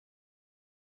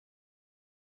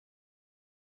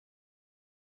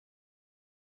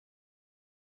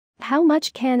How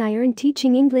much can I earn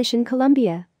teaching English in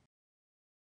Colombia?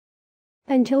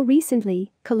 Until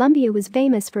recently, Colombia was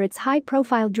famous for its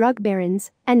high-profile drug barons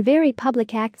and very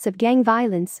public acts of gang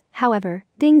violence. However,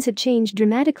 things have changed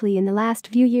dramatically in the last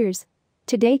few years.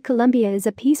 Today, Colombia is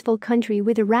a peaceful country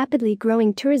with a rapidly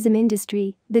growing tourism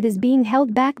industry that is being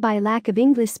held back by a lack of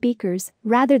English speakers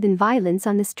rather than violence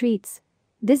on the streets.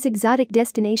 This exotic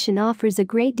destination offers a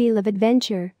great deal of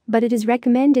adventure, but it is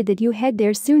recommended that you head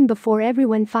there soon before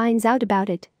everyone finds out about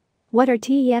it. What are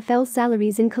TEFL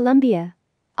salaries in Colombia?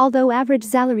 Although average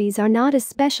salaries are not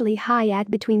especially high at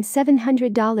between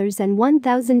 $700 and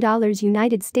 $1,000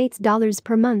 United States dollars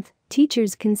per month,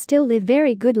 teachers can still live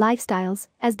very good lifestyles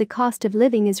as the cost of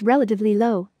living is relatively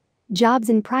low. Jobs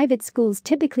in private schools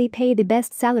typically pay the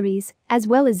best salaries, as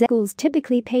well as schools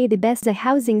typically pay the best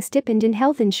housing, stipend and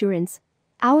health insurance.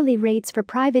 Hourly rates for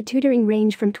private tutoring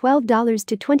range from $12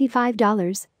 to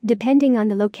 $25, depending on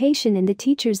the location and the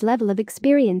teacher's level of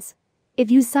experience.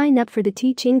 If you sign up for the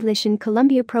Teach English in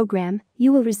Colombia program,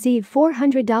 you will receive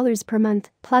 $400 per month,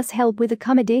 plus help with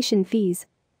accommodation fees.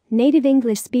 Native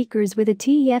English speakers with a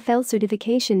TEFL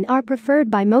certification are preferred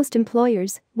by most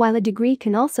employers, while a degree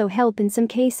can also help in some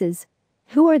cases.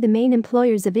 Who are the main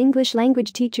employers of English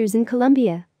language teachers in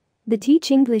Colombia? The Teach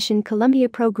English in Colombia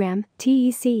program,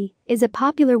 TEC, is a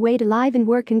popular way to live and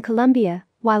work in Colombia,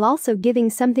 while also giving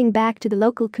something back to the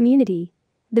local community.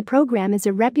 The program is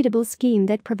a reputable scheme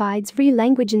that provides free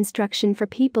language instruction for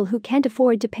people who can't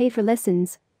afford to pay for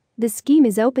lessons. The scheme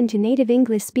is open to native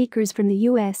English speakers from the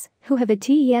U.S. who have a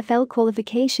TEFL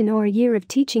qualification or a year of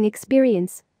teaching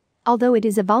experience. Although it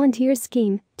is a volunteer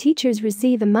scheme, teachers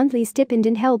receive a monthly stipend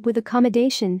and help with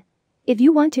accommodation. If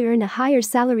you want to earn a higher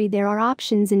salary, there are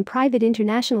options in private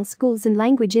international schools and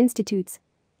language institutes.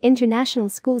 International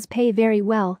schools pay very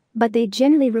well, but they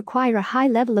generally require a high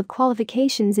level of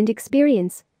qualifications and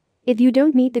experience. If you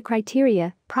don't meet the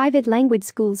criteria, private language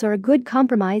schools are a good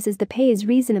compromise as the pay is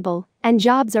reasonable and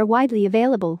jobs are widely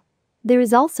available. There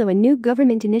is also a new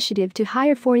government initiative to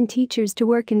hire foreign teachers to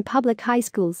work in public high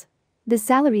schools. The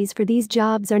salaries for these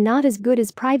jobs are not as good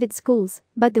as private schools,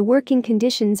 but the working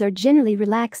conditions are generally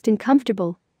relaxed and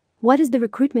comfortable. What is the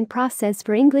recruitment process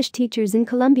for English teachers in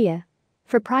Colombia?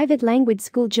 For private language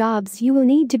school jobs, you will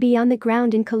need to be on the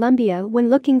ground in Colombia when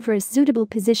looking for a suitable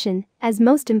position, as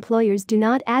most employers do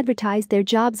not advertise their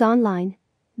jobs online.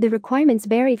 The requirements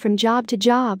vary from job to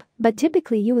job, but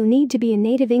typically you will need to be a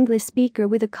native English speaker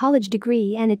with a college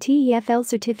degree and a TEFL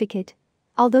certificate.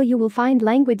 Although you will find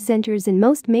language centers in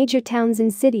most major towns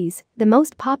and cities, the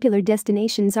most popular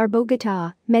destinations are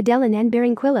Bogotá, Medellín and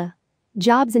Barranquilla.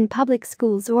 Jobs in public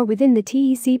schools or within the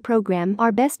TEC program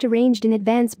are best arranged in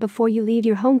advance before you leave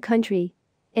your home country.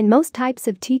 In most types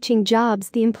of teaching jobs,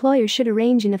 the employer should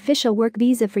arrange an official work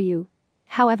visa for you.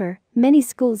 However, many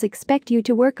schools expect you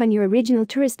to work on your original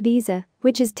tourist visa,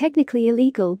 which is technically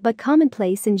illegal but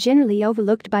commonplace and generally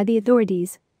overlooked by the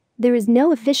authorities. There is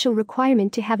no official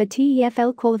requirement to have a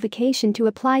TEFL qualification to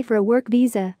apply for a work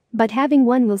visa, but having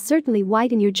one will certainly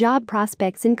widen your job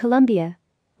prospects in Colombia.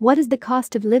 What is the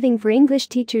cost of living for English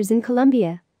teachers in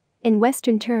Colombia? In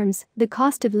Western terms, the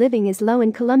cost of living is low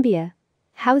in Colombia.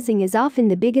 Housing is often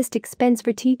the biggest expense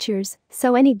for teachers,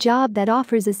 so any job that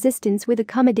offers assistance with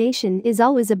accommodation is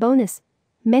always a bonus.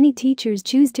 Many teachers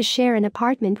choose to share an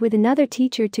apartment with another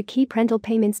teacher to keep rental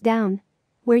payments down.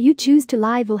 Where you choose to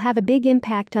live will have a big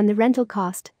impact on the rental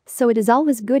cost, so it is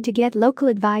always good to get local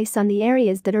advice on the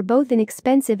areas that are both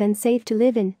inexpensive and safe to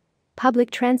live in. Public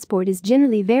transport is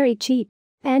generally very cheap,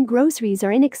 and groceries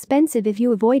are inexpensive if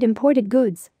you avoid imported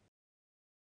goods.